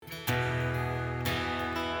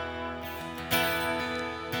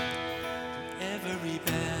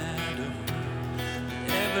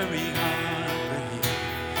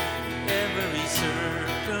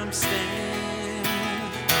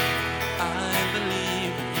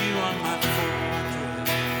believe you are my fortress.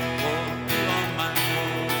 Oh, you are my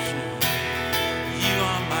portion. You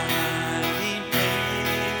are my hiding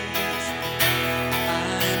place.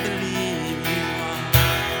 I believe you are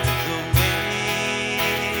the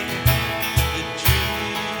way, the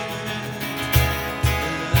truth,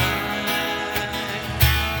 the life.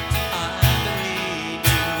 I believe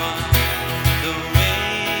you are the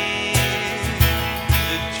way,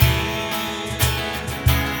 the truth,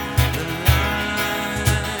 the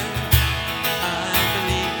life. I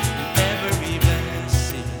believe every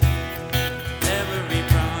blessing, every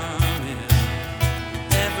promise,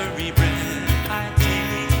 every breath I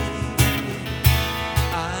take.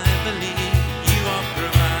 I believe you are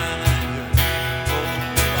provider, oh,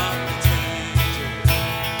 you are protector.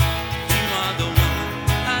 You are the one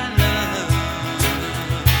I love.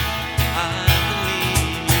 I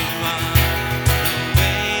believe you are the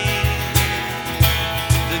way,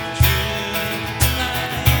 the truth,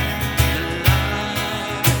 the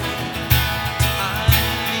life. I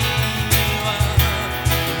believe you are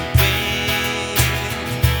the way,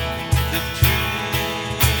 the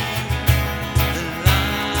truth, the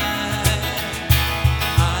life.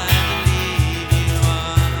 I believe you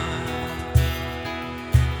are.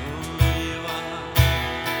 Oh, you are.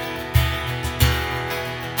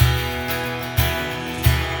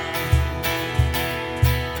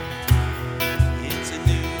 It's a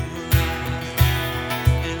new life,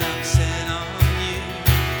 and I'm set on you.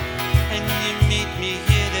 And you meet me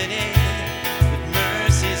here today with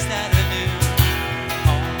mercies that are new.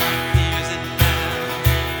 All my fears and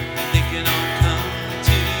doubts, they can all come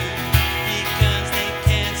to you because they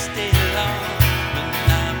can't stay long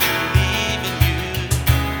when I believe in you.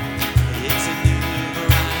 It's a new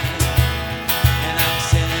horizon, and I'm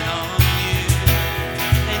set on you.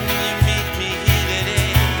 And you meet me here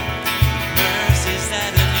today with mercies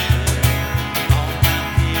that are new. All my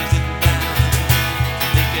fears and doubts,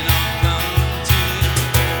 they can all come to you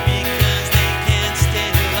because they can't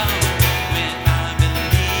stay long when I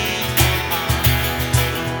believe you are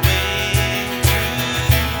the way,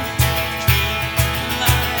 truth,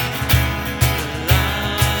 life, the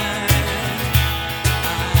life.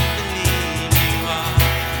 I believe you are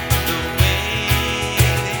the way,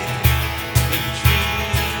 the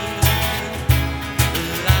truth, the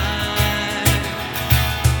life.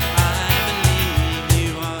 I believe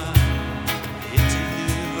you are. It's a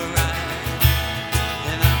new horizon,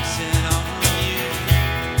 and I'm set on you.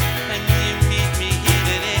 And you meet me here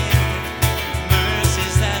today with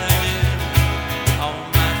mercies that are new. All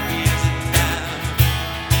my fears and doubts,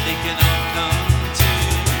 they can all